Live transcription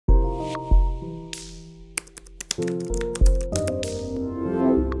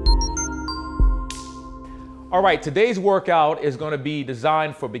All right, today's workout is going to be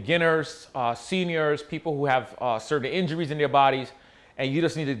designed for beginners, seniors, people who have certain injuries in their bodies, and you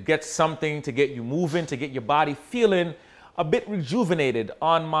just need to get something to get you moving, to get your body feeling a bit rejuvenated.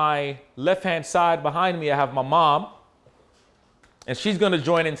 On my left-hand side behind me, I have my mom, and she's going to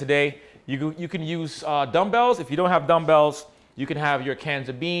join in today. You can use dumbbells. If you don't have dumbbells, you can have your cans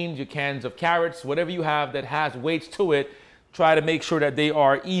of beans, your cans of carrots, whatever you have that has weights to it. Try to make sure that they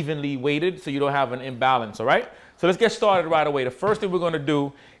are evenly weighted so you don't have an imbalance, all right? So let's get started right away. The first thing we're going to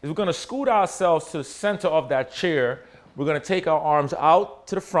do is we're going to scoot ourselves to the center of that chair. We're going to take our arms out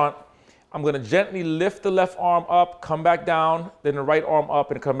to the front. I'm going to gently lift the left arm up, come back down, then the right arm up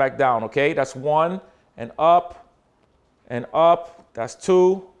and come back down, okay? That's 1, and up, and up. That's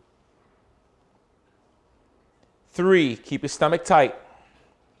 2, 3. Keep your stomach tight.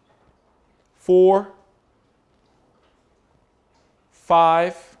 4,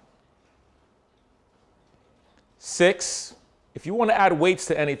 5, 6. If you want to add weights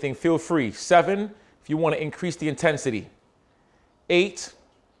to anything, feel free. 7, if you want to increase the intensity. 8,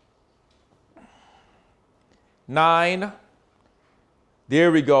 9. There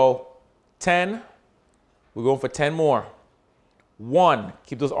we go. 10. We're going for 10 more. 1.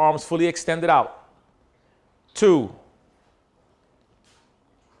 Keep those arms fully extended out. 2,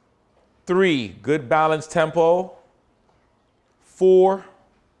 3. Good balanced tempo. 4,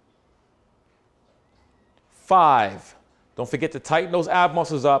 5. Don't forget to tighten those ab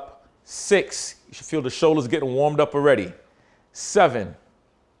muscles up. 6. You should feel the shoulders getting warmed up already. 7,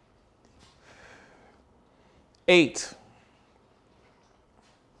 8,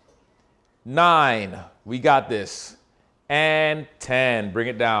 9. We got this. And 10. Bring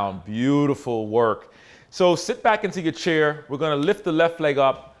it down. Beautiful work. So sit back into your chair. We're going to lift the left leg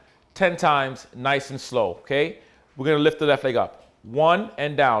up 10 times, nice and slow, okay? We're going to lift the left leg up. 1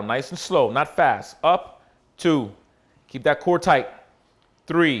 and down, nice and slow, not fast. Up, 2, keep that core tight.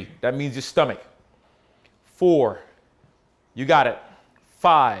 3, that means your stomach. 4, you got it.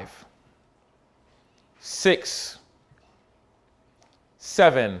 5, 6,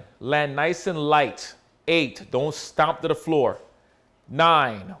 7, land nice and light. 8, don't stomp to the floor.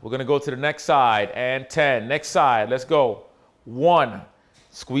 9, we're gonna go to the next side, and 10, next side, let's go. 1,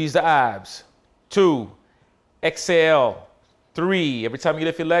 squeeze the abs. 2, exhale. 3, every time you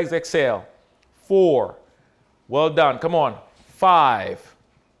lift your legs, exhale. 4, well done, come on. 5,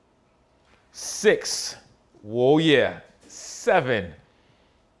 6, whoa yeah. 7,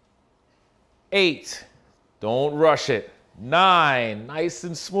 8, don't rush it. 9, nice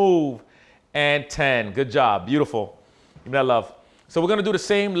and smooth. And 10, good job, beautiful. Give me that love. So we're gonna do the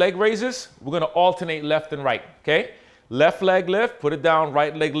same leg raises. We're gonna alternate left and right, okay? Left leg lift, put it down,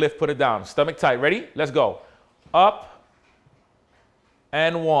 right leg lift, put it down. Stomach tight, ready? Let's go. Up,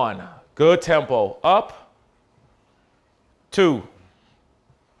 and 1. Good tempo. Up. 2.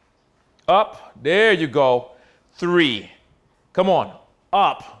 Up. There you go. 3. Come on.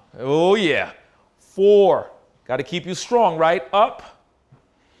 Up. Oh, yeah. 4. Got to keep you strong, right? Up.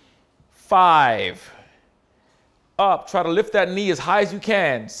 5. Up. Try to lift that knee as high as you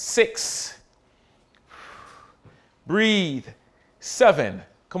can. 6. Breathe. 7.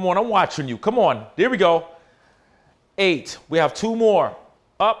 Come on. I'm watching you. Come on. There we go. 8. We have 2 more.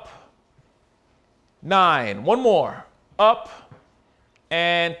 Up. 9. 1 more. Up.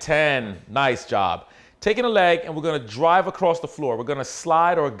 And 10. Nice job. Taking a leg and we're going to drive across the floor. We're going to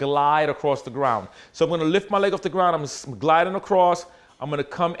slide or glide across the ground. So I'm going to lift my leg off the ground. I'm gliding across. I'm going to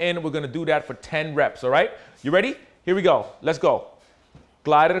come in. We're going to do that for 10 reps. All right? You ready? Here we go. Let's go.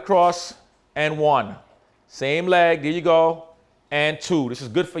 Glide it across. And 1. Same leg. There you go. And 2. This is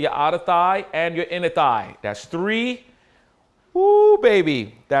good for your outer thigh and your inner thigh. That's 3. Woo,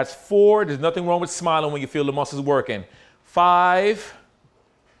 baby. That's 4. There's nothing wrong with smiling when you feel the muscles working. 5,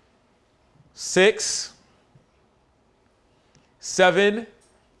 6, 7.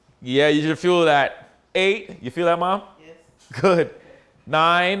 Yeah, you should feel that. 8. You feel that, Mom? Yes. Good.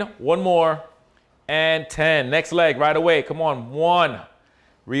 9. 1 more. And 10. Next leg right away. Come on. 1.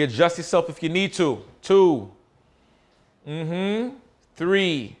 Readjust yourself if you need to. 2.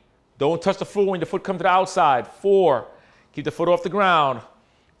 3. Don't touch the floor when the foot comes to the outside. 4. Keep the foot off the ground.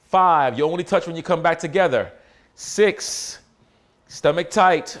 5, you only touch when you come back together. 6, stomach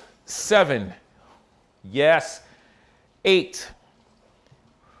tight. 7, yes. 8,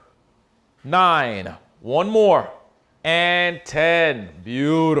 9, 1 more. And 10,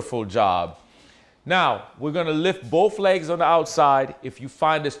 beautiful job. Now, we're gonna lift both legs on the outside. If you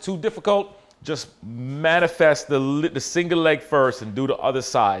find this too difficult, just manifest the single leg first and do the other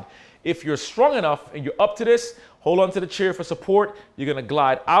side. If you're strong enough and you're up to this, Hold on to the chair for support. You're gonna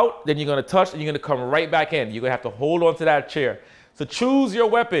glide out, then you're gonna touch, and you're gonna come right back in. You're gonna have to hold on to that chair. So choose your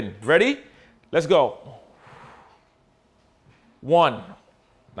weapon. Ready? Let's go. 1,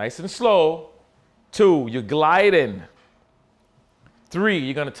 nice and slow. 2, you're gliding. 3,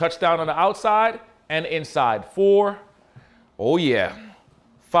 you're gonna touch down on the outside and inside. 4, oh yeah.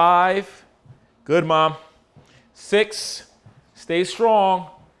 5, good mom. 6, stay strong.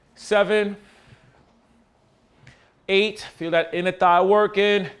 7, 8, feel that inner thigh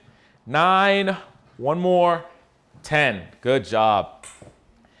working. 9, one more. 10, good job.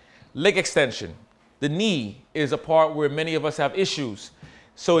 Leg extension. The knee is a part where many of us have issues.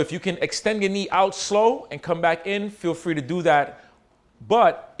 So if you can extend your knee out slow and come back in, feel free to do that.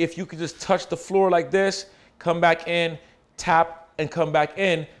 But if you can just touch the floor like this, come back in, tap and come back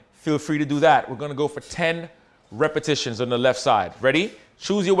in, feel free to do that. We're gonna go for 10 repetitions on the left side. Ready?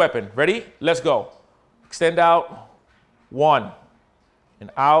 Choose your weapon. Ready? Let's go. Extend out. 1 and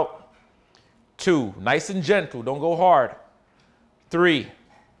out. 2, nice and gentle, don't go hard. 3,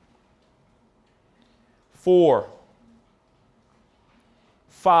 4,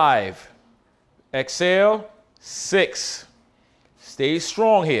 5, exhale. 6, stay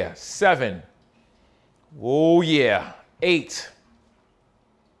strong here. 7, oh yeah. 8,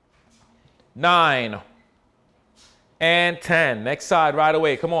 9, and 10. Next side right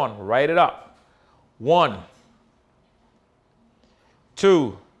away. Come on, write it up. 1,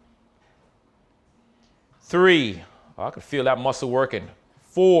 2, 3, oh, I can feel that muscle working.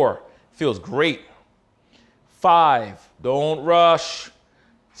 4, feels great. 5, don't rush.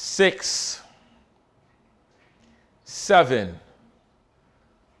 6, 7,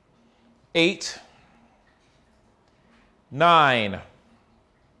 8, 9,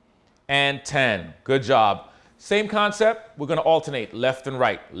 and 10. Good job. Same concept. We're going to alternate left and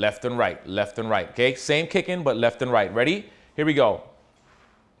right, left and right, left and right. Okay, same kicking, but left and right. Ready? Here we go.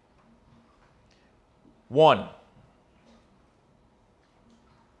 1,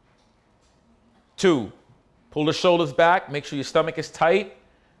 2, pull the shoulders back. Make sure your stomach is tight.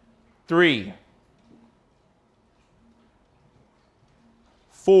 3,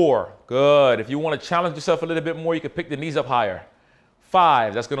 4, good. If you want to challenge yourself a little bit more, you can pick the knees up higher.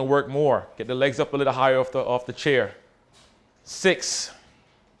 5, that's going to work more. Get the legs up a little higher off the chair. 6,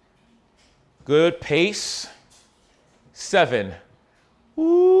 good pace. 7,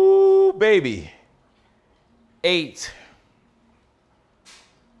 ooh, baby. 8,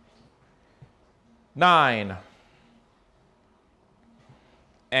 9,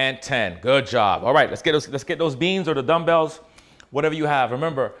 and 10. Good job. All right, let's get those beans or the dumbbells, whatever you have.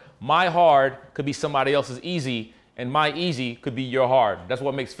 Remember, my hard could be somebody else's easy, and my easy could be your hard. That's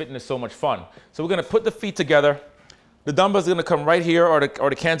what makes fitness so much fun. So we're gonna put the feet together. The dumbbells are gonna come right here, or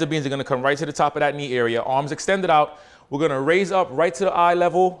the cans of beans are gonna come right to the top of that knee area. Arms extended out. We're gonna raise up right to the eye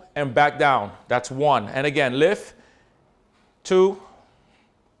level and back down. That's 1. And again, lift. 2,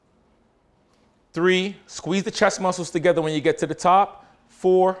 3, squeeze the chest muscles together when you get to the top.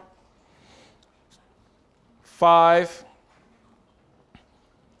 4, 5,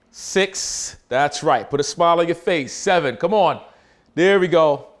 6, that's right. Put a smile on your face. 7, come on. There we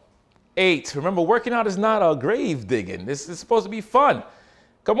go. 8, remember, working out is not a grave digging. This is supposed to be fun.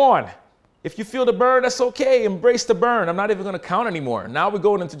 Come on. If you feel the burn, that's okay. Embrace the burn. I'm not even going to count anymore. Now we're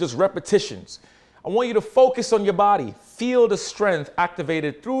going into just repetitions. I want you to focus on your body. Feel the strength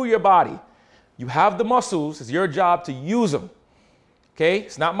activated through your body. You have the muscles. It's your job to use them. Okay?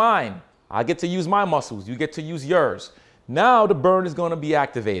 It's not mine. I get to use my muscles. You get to use yours. Now the burn is going to be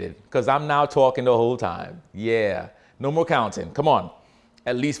activated because I'm now talking the whole time. Yeah. No more counting. Come on.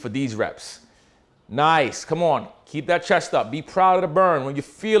 At least for these reps. Nice. Come on. Keep that chest up. Be proud of the burn. When you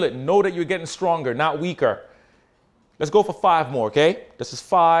feel it, know that you're getting stronger, not weaker. Let's go for 5 more, okay? This is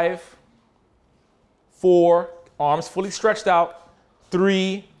 5, 4, arms fully stretched out.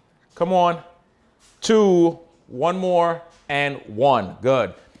 3, come on. 2, one more, and 1.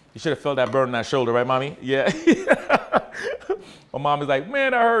 Good. You should have felt that burn on that shoulder, right, mommy? Yeah. My mom is like,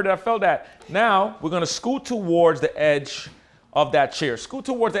 man, I heard it. I felt that. Now, we're going to scoot towards the edge of that chair. Scoot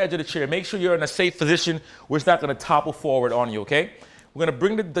towards the edge of the chair. Make sure you're in a safe position where it's not going to topple forward on you, okay? We're going to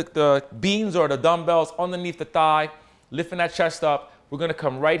bring the beans or the dumbbells underneath the thigh, lifting that chest up. We're going to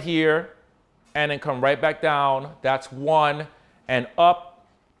come right here and then come right back down. That's 1 and up.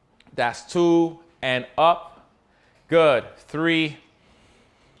 That's 2 and up. Good. 3,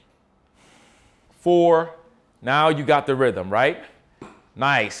 4. Now you got the rhythm, right?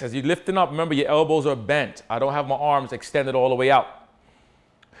 Nice. As you're lifting up, remember your elbows are bent. I don't have my arms extended all the way out.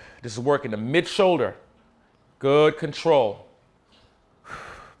 This is working the mid-shoulder. Good control.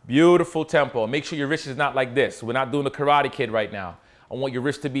 Beautiful tempo. Make sure your wrist is not like this. We're not doing the Karate Kid right now. I want your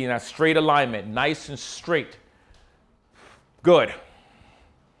wrist to be in that straight alignment, nice and straight. Good.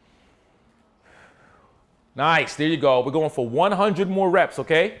 Nice, there you go. We're going for 100 more reps,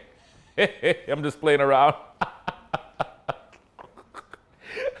 okay? I'm just playing around.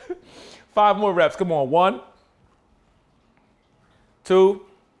 5 more reps, come on. 1, 2,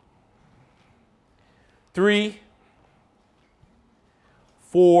 3,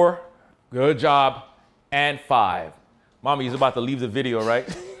 4, good job, and 5. Mommy, he's about to leave the video, right?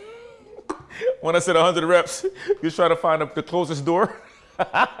 When I said 100 reps, you're trying to find the closest door?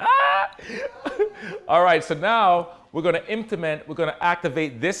 All right, so now we're gonna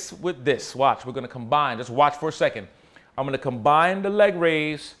activate this with this. Watch, we're gonna combine, just watch for a second. I'm gonna combine the leg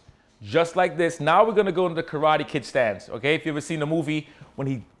raise just like this. Now we're gonna go into the Karate Kid stance, okay? If you've ever seen the movie when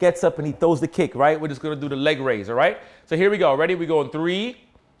he gets up and he throws the kick, right? We're just gonna do the leg raise, all right? So here we go, ready? We go in 3,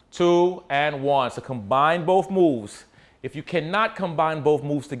 2, and 1. So combine both moves. If you cannot combine both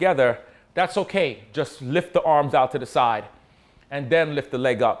moves together, that's okay. Just lift the arms out to the side and then lift the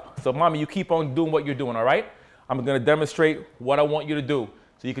leg up. So mommy, you keep on doing what you're doing, all right? I'm gonna demonstrate what I want you to do.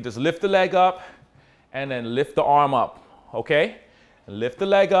 So you can just lift the leg up and then lift the arm up, okay? Lift the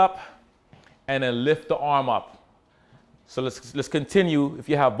leg up and then lift the arm up. So let's continue if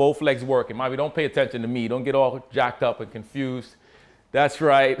you have both legs working. Mommy, don't pay attention to me. Don't get all jacked up and confused. That's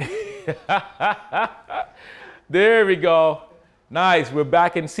right. There we go. Nice, we're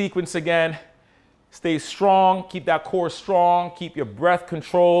back in sequence again. Stay strong, keep that core strong, keep your breath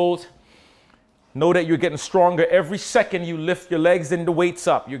controlled. Know that you're getting stronger every second you lift your legs and the weights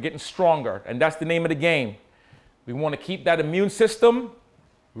up. You're getting stronger, and that's the name of the game. We want to keep that immune system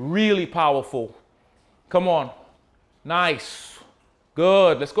really powerful. Come on. Nice.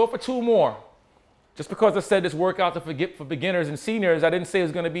 Good. Let's go for 2 more. Just because I said this workout is for beginners and seniors, I didn't say it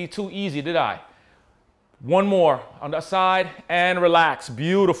was going to be too easy, did I? 1 more on the side and relax.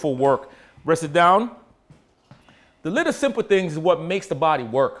 Beautiful work. Rest it down. The little simple things is what makes the body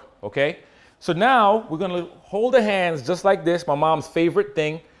work, okay? So now we're gonna hold the hands just like this. My mom's favorite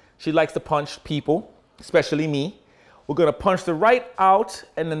thing. She likes to punch people, especially me. We're gonna punch the right out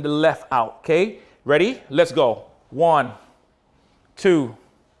and then the left out, okay? Ready? Let's go. 1, 2,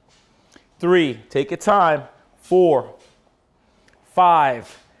 3. Take your time. 4,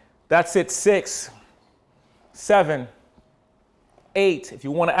 5. That's it. 6, 7, 8. If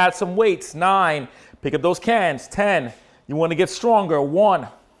you want to add some weights, 9. Pick up those cans. 10. You want to get stronger. 1,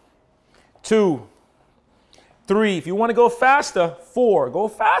 2, 3. If you want to go faster, 4. Go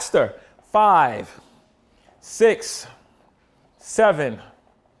faster. 5, 6, 7,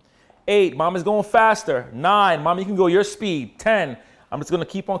 8. Mom is going faster. 9. Mom, you can go your speed. 10. I'm just going to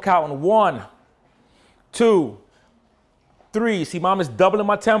keep on counting. 1, 2, 3. See, mom is doubling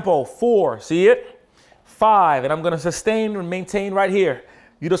my tempo. 4. See it? 5, and I'm gonna sustain and maintain right here.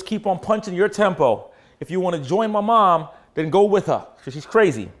 You just keep on punching your tempo. If you wanna join my mom, then go with her, because she's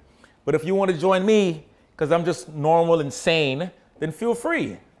crazy. But if you wanna join me, because I'm just normal and sane, then feel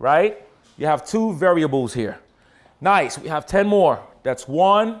free, right? You have 2 variables here. Nice, we have 10 more. That's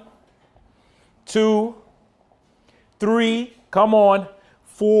 1, 2, 3, come on,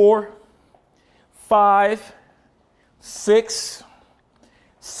 4, 5, 6,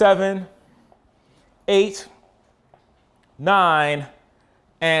 7, 8, 9,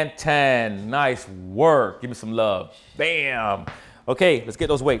 and 10. Nice work. Give me some love. Bam. Okay, let's get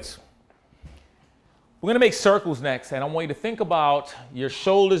those weights. We're going to make circles next, and I want you to think about your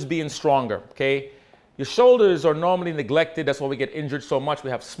shoulders being stronger, okay? Your shoulders are normally neglected. That's why we get injured so much. We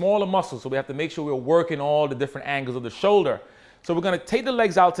have smaller muscles, so we have to make sure we're working all the different angles of the shoulder. So we're going to take the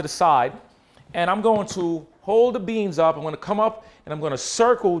legs out to the side, and I'm going to hold the beans up. I'm going to come up, and I'm going to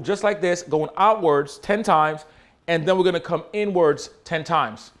circle just like this, going outwards 10 times, and then we're going to come inwards 10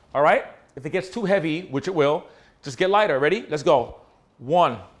 times. All right? If it gets too heavy, which it will, just get lighter. Ready? Let's go.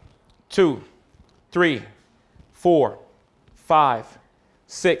 1, 2, 3, 4, 5,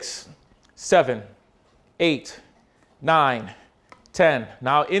 6, 7, 8, 9, 10.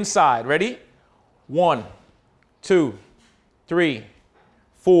 Now inside. Ready? 1, 2, 3,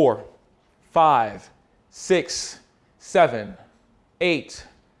 4, 5, 6, 7, 8,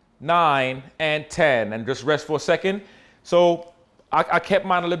 9, and 10. And just rest for a second. So I kept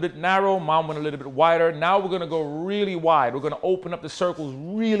mine a little bit narrow. Mom went a little bit wider. Now we're going to go really wide. We're going to open up the circles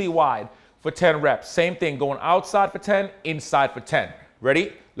really wide for 10 reps. Same thing, going outside for 10, inside for 10.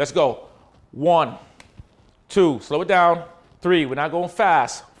 Ready? Let's go. 1, 2, slow it down. 3, we're not going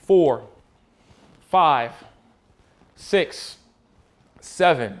fast. 4, 5, 6,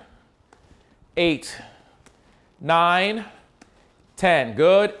 7, 8, 9, 10,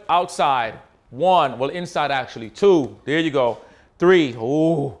 good. Outside, 1, well inside actually, 2, there you go. 3,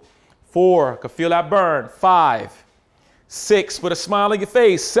 ooh, 4, can feel that burn. 5, 6, put a smile on your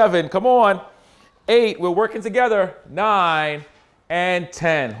face. 7, come on. 8, we're working together. 9, and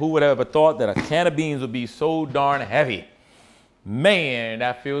 10. Who would have ever thought that a can of beans would be so darn heavy? Man,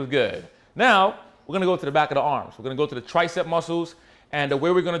 that feels good. Now, we're gonna go to the back of the arms. We're gonna go to the tricep muscles, and the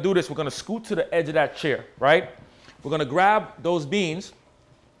way we're gonna do this, we're gonna scoot to the edge of that chair, right? We're gonna grab those beans.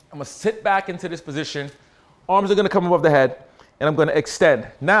 I'm gonna sit back into this position. Arms are gonna come above the head, and I'm gonna extend.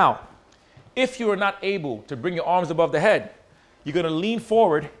 Now, if you are not able to bring your arms above the head, you're gonna lean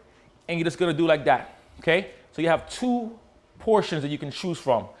forward, and you're just gonna do like that, okay? So you have 2 portions that you can choose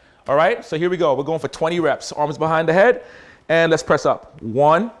from, all right? So here we go. We're going for 20 reps. Arms behind the head, and let's press up.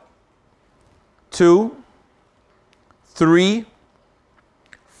 1, 2, 3,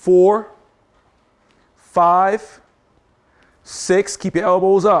 4, 5, 6. Keep your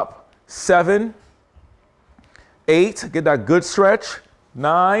elbows up. 7, 8. Get that good stretch.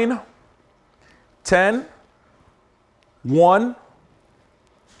 9, 10. 1,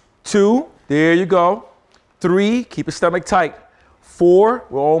 2. There you go. 3, keep your stomach tight. 4,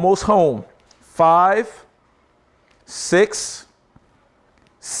 we're almost home. 5, 6,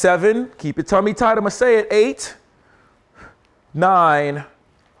 7, keep your tummy tight. I'm gonna say it. 8, 9,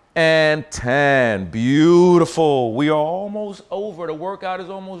 and 10. Beautiful. We are almost over. The workout is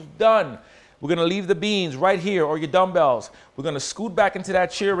almost done. We're gonna leave the beans right here or your dumbbells. We're gonna scoot back into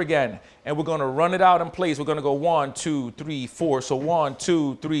that chair again, and we're gonna run it out in place. We're gonna go 1, 2, 3, 4. So 1,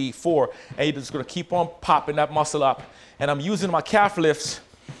 2, 3, 4. And you're just gonna keep on popping that muscle up. And I'm using my calf lifts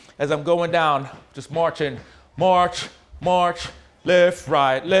as I'm going down, just marching. March, march, lift,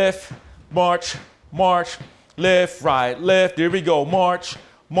 right, lift, march, march, lift, right, lift. There we go. March,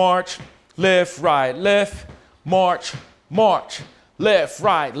 march, lift, right, lift, march, march. Left,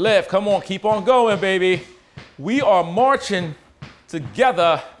 right, left. Come on, keep on going, baby. We are marching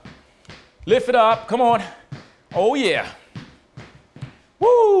together. Lift it up. Come on. Oh, yeah.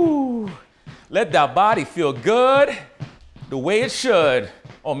 Woo. Let that body feel good the way it should.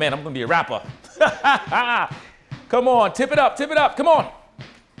 Oh, man, I'm going to be a rapper. Come on, tip it up, tip it up. Come on.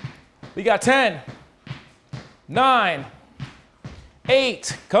 We got 10, 9,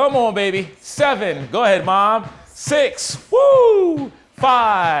 8. Come on, baby. 7. Go ahead, Mom. 6, woo,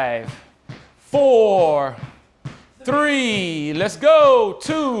 5, 4, 3, let's go,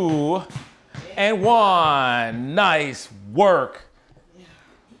 2, and 1. Nice work.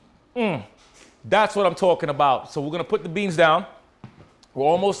 That's what I'm talking about. So we're gonna put the beans down. We're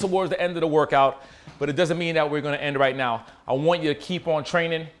almost towards the end of the workout, but it doesn't mean that we're gonna end right now. I want you to keep on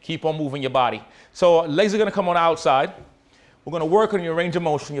training, keep on moving your body. So legs are gonna come on the outside. We're gonna work on your range of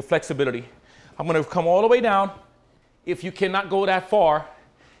motion, your flexibility. I'm gonna come all the way down. If you cannot go that far,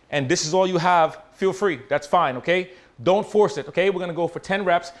 and this is all you have, feel free. That's fine, okay? Don't force it, okay? We're gonna go for 10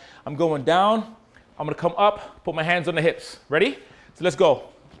 reps. I'm going down. I'm gonna come up, put my hands on the hips. Ready? So let's go.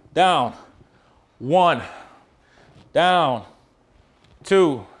 Down. 1. Down.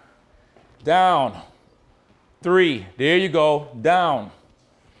 2. Down. 3. There you go. Down.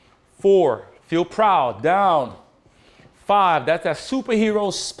 4. Feel proud. Down. 5. That's that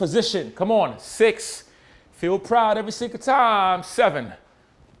superhero position. Come on. 6. Feel proud every single time. 7,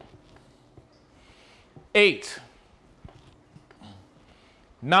 8,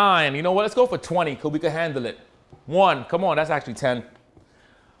 9. You know what? Let's go for 20 because we can handle it. 1. Come on. That's actually 10.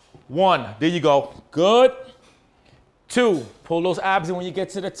 1. There you go. Good. 2. Pull those abs in when you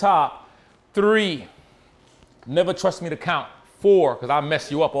get to the top. 3. Never trust me to count. 4, because I'll mess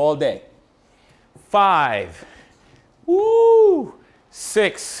you up all day. 5. Woo.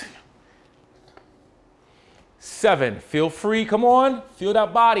 6. 7, feel free, come on, feel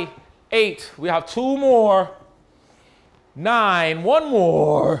that body. 8, we have 2 more. 9, 1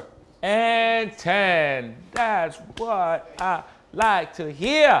 more. And 10, that's what I like to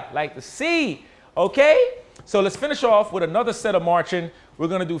hear, like to see, okay? So let's finish off with another set of marching. We're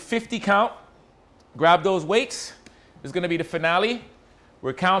gonna do 50 count. Grab those weights. This is gonna be the finale.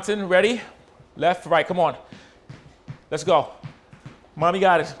 We're counting, ready? Left, right, come on. Let's go. Mom, you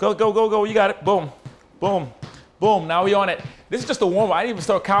got it. Go, go, go, go, you got it. Boom, boom. Boom, now we on it. This is just a warm-up. I didn't even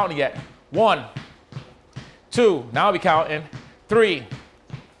start counting yet. 1, 2, now we counting. 3,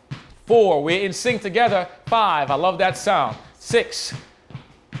 4, we're in sync together. 5, I love that sound. 6,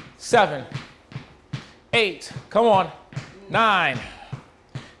 7, 8, come on. 9,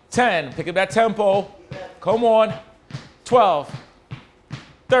 10, pick up that tempo. Come on. 12,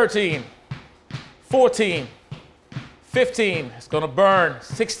 13, 14, 15, it's gonna burn.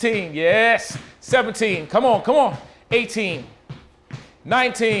 16, yes. 17, come on, come on. 18,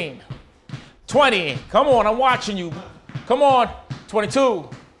 19, 20. Come on, I'm watching you. Come on. 22,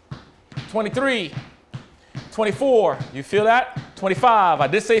 23, 24. You feel that? 25. I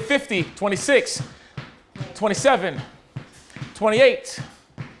did say 50. 26, 27, 28,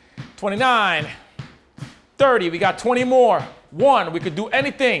 29, 30. We got 20 more. 1, we could do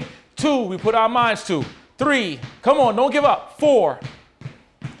anything. 2, we put our minds to. 3, come on, don't give up. 4,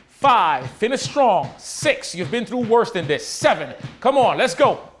 5, finish strong. 6, you've been through worse than this. 7, come on, let's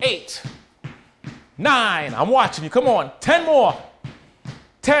go. 8, 9, I'm watching you, come on. 10 more.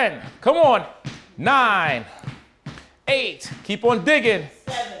 10, come on. 9, 8, keep on digging.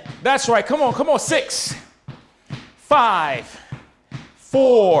 7. That's right, come on. 6, 5,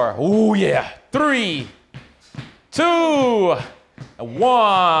 4, ooh yeah. 3, 2,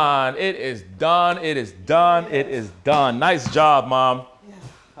 1. It is done. It is done. It is done. Nice job, Mom.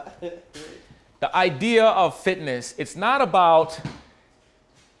 The idea of fitness, it's not about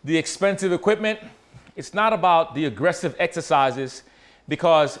the expensive equipment. It's not about the aggressive exercises,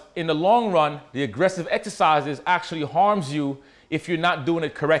 because in the long run, the aggressive exercises actually harms you if you're not doing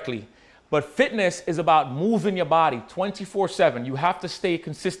it correctly. But fitness is about moving your body 24/7. You have to stay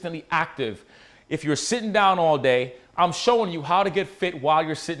consistently active. If you're sitting down all day, I'm showing you how to get fit while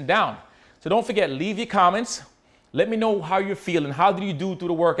you're sitting down. So don't forget, leave your comments. Let me know how you're feeling. How did you do through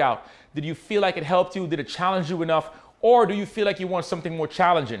the workout? Did you feel like it helped you? Did it challenge you enough? Or do you feel like you want something more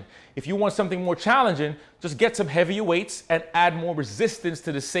challenging? If you want something more challenging, just get some heavier weights and add more resistance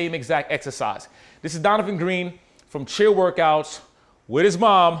to the same exact exercise. This is Donovan Green from Chill Workouts with his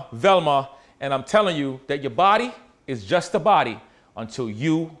mom, Velma, and I'm telling you that your body is just a body until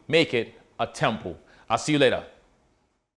you make it a temple. I'll see you later.